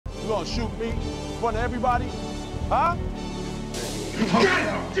gonna shoot me in front of everybody? Huh? Get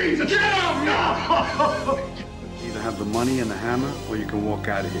him! Jesus! Get him! No! You either have the money and the hammer, or you can walk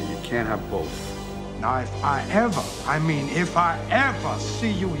out of here. You can't have both. Now, if I ever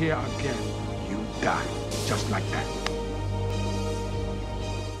see you here again, you die. Just like that.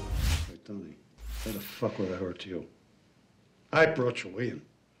 Hey, Tony, why the fuck would I hurt you? I brought you in.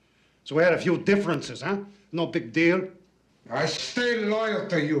 So we had a few differences, huh? No big deal. I stayed loyal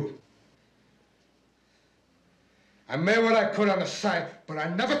to you. I made what I could on the side, but I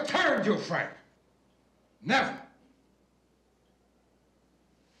never turned you, Frank. Never.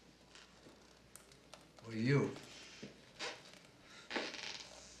 Well, you.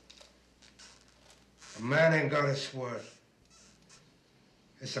 A man ain't got his word.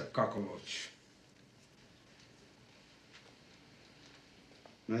 It's a cockroach.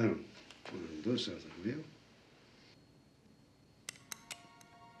 Now, want to do something, will you?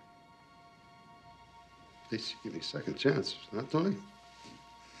 Please, give me a second chance, huh, Tony?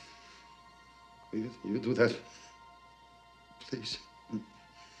 You do that, please.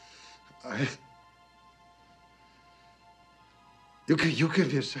 You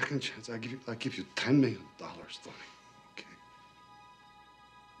give me a second chance. I give you $10 million, Tony. Okay.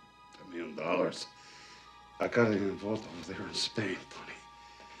 $10 million. I got it involved over there in Spain, Tony.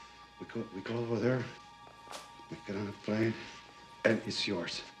 We go over there. We get on a plane, and it's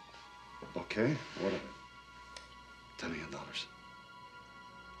yours. Okay? Whatever. $10 million.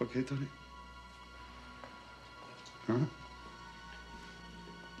 Okay, Tony? Huh?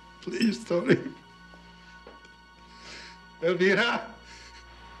 Please, Tony. Elvira!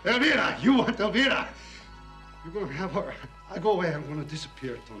 Elvira! You want Elvira! You're gonna have her. I go away, I'm gonna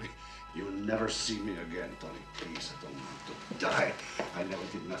disappear, Tony. You'll never see me again, Tony. Please, I don't want to die. I never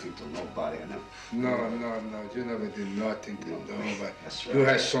did nothing to nobody. No. You never did nothing to nobody. That's right. You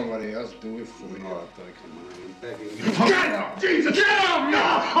had somebody else do it for you. No, Tony, come on. I'm begging you. Get him! Jesus! Get him! No!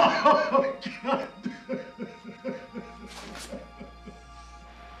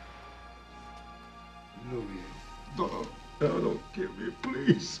 Louis, don't kill me,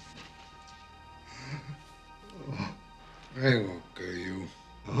 please. I ain't gonna kill you.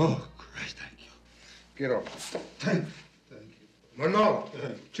 Oh, Christ, thank you. Get up. Thank you. Manolo,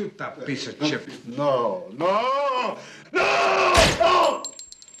 shoot that piece of chip. No! I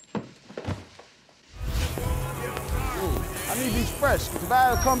need these fresh. If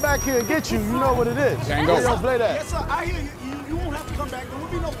I ever come back here and get you, you know what it is. Django. Don't play that. Yes, sir. I hear you. You won't have to come back. There will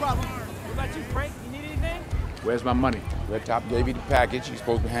be no problem. What about you, Frank? You need anything? Where's my money? Red Top gave you the package. He's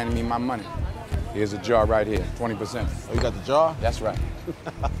supposed to be handing me my money. Here's a jar right here, 20%. Oh, you got the jar? That's right.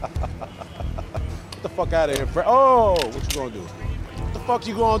 Get the fuck out of here, Frank. Oh, what you gonna do? What the fuck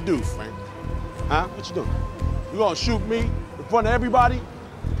you gonna do, Frank? Huh? What you doing? You gonna shoot me in front of everybody?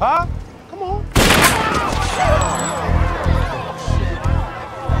 Huh? Come on.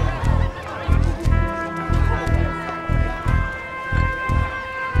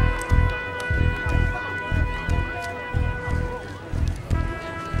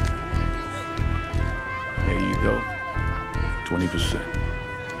 There you go. 20%.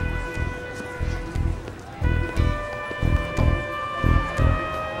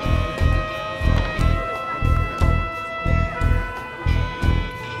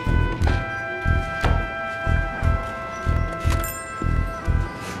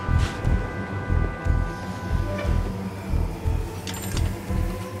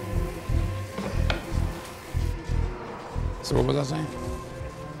 So what was I saying?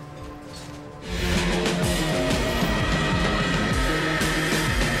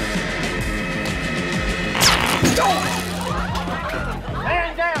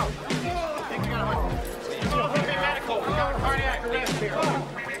 Man down! Medical. We got cardiac arrest here.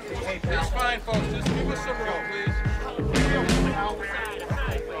 It's fine, folks. Just give us some room, please.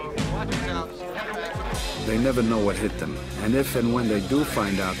 They never know what hit them. And if and when they do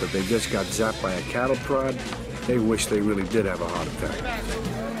find out that they just got zapped by a cattle prod, they wish they really did have a heart attack.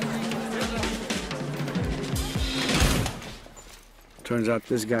 Turns out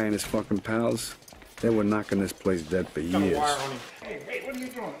this guy and his fucking pals, they were knocking this place dead for years. Hey, what are you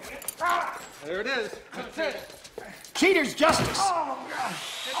doing? There it is. That's it. Cheater's justice. Oh, God.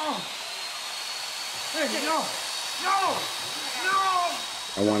 Oh. Hey, no.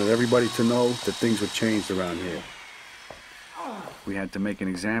 I wanted everybody to know that things were changed around here. We had to make an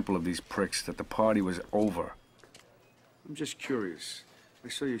example of these pricks, that the party was over. I'm just curious. I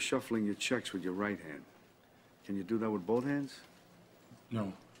saw you shuffling your checks with your right hand. Can you do that with both hands?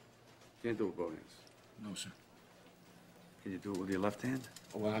 No. Can't do it with both hands. No, sir. Can you do it with your left hand?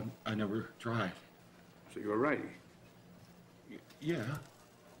 Well, I never tried. So you're a righty. Yeah.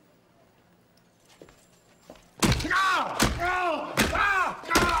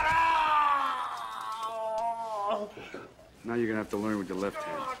 Now you're gonna have to learn with your left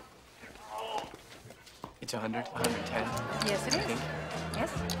hand. It's 100, 110. Yes, it is.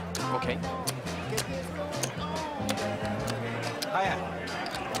 Yes. Okay. Hiya.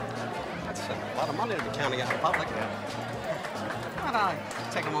 That's a lot of money to be counting out in public. Why don't I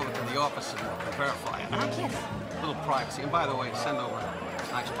take them over to the office and verify it? Huh? Yes. A little privacy. And by the way, send over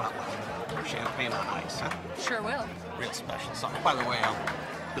a nice bottle of champagne on ice, huh? Sure will. Real special. So, by the way, I'm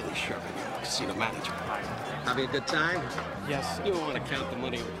Billy Sherman, casino manager. Having a good time? Yes. You don't want to count the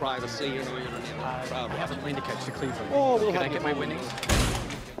money in privacy, you know, you don't need a crowd. I have a plane to catch to Cleveland. Oh, we'll Can have I get my winnings?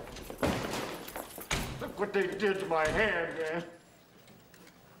 Look what they did to my hand, man.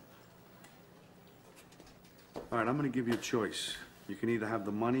 All right, I'm gonna give you a choice. You can either have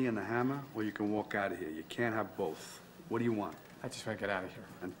the money and the hammer, or you can walk out of here. You can't have both. What do you want? I just want to get out of here.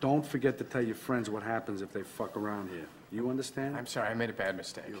 And don't forget to tell your friends what happens if they fuck around here. You understand? I'm sorry, I made a bad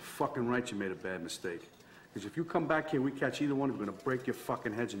mistake. You're fucking right you made a bad mistake. Because if you come back here, we catch either one, we're gonna break your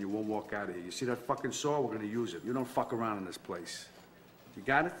fucking heads and you won't walk out of here. You see that fucking saw? We're gonna use it. You don't fuck around in this place. You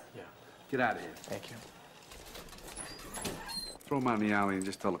got it? Yeah. Get out of here. Thank you. Throw him out in the alley and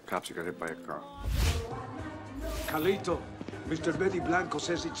just tell the cops you got hit by a car. Carlito, Mr. Benny Blanco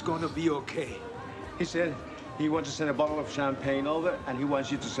says it's gonna be okay. He said he wants to send a bottle of champagne over, and he wants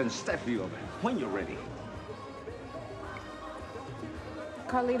you to send Steffi over when you're ready.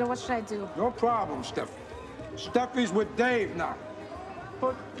 Carlito, what should I do? No problem, Steffi. Steffi's with Dave now.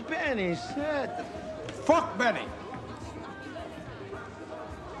 But Benny said... Fuck Benny!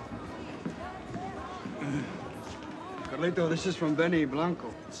 Carlito, this is from Benny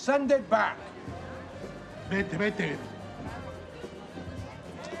Blanco. Send it back. Vete.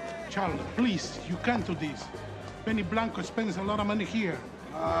 Charles, please, you can't do this. Benny Blanco spends a lot of money here.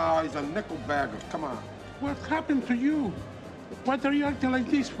 Ah, he's a nickel bagger. Come on. What happened to you? What are you acting like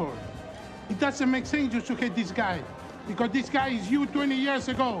this for? It doesn't make sense you should hate this guy. Because this guy is you 20 years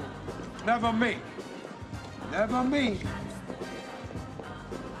ago. Never me. Never me.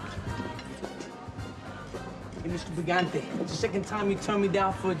 Hey, Mr. Brigante, it's the second time you turned me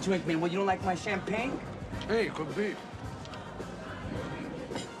down for a drink, man. Well, you don't like my champagne? Hey, could be.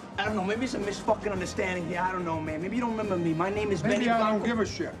 I don't know, maybe it's a misfucking understanding here. I don't know, man. Maybe you don't remember me. My name is Benny Maybe I Blanco. don't give a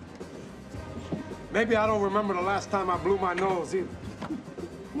shit. Maybe I don't remember the last time I blew my nose either.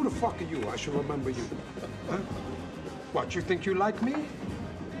 Who the fuck are you? I should remember you. Huh? What, you think you like me?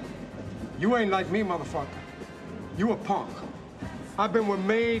 You ain't like me, motherfucker. You a punk. I've been with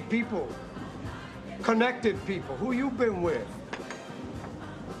made people. Connected people. Who you been with?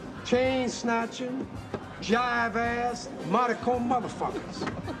 Chain snatching, jive ass, maricon motherfuckers.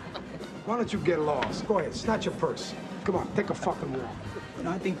 Why don't you get lost? Go ahead, snatch your purse. Come on, take a fucking walk.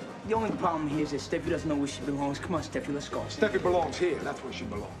 No, I think the only problem here is that Steffi doesn't know where she belongs. Come on, Steffi, let's go. Steffi belongs here. That's where she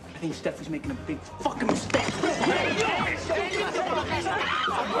belongs. I think Steffi's making a big fucking mistake.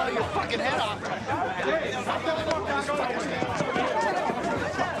 I'll blow your fucking head off.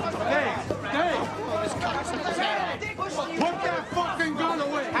 Put that fucking gun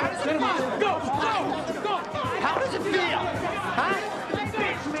away! How does it feel? Go! How does it feel? Huh?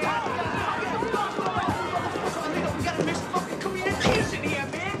 We got a mixed fucking communication here,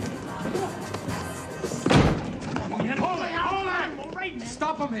 man. Hold on! All right, man.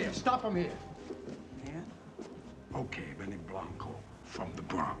 Stop him here. Man? Okay, Benny Blanco from the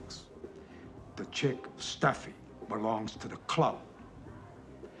Bronx. The chick, Steffi, belongs to the club.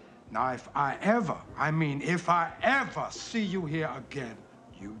 Now, if I ever see you here again,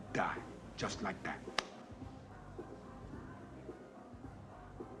 you die. Just like that.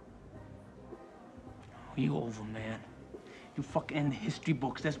 You over, man. You fucking in the history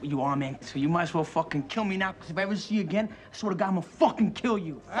books. That's what you are, man. So you might as well fucking kill me now, because if I ever see you again, I swear to God, I'm gonna fucking kill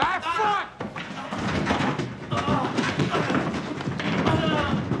you. Ah, fuck!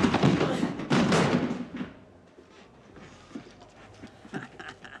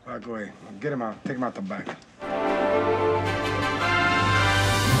 All right, go ahead. Get him out. Take him out the back.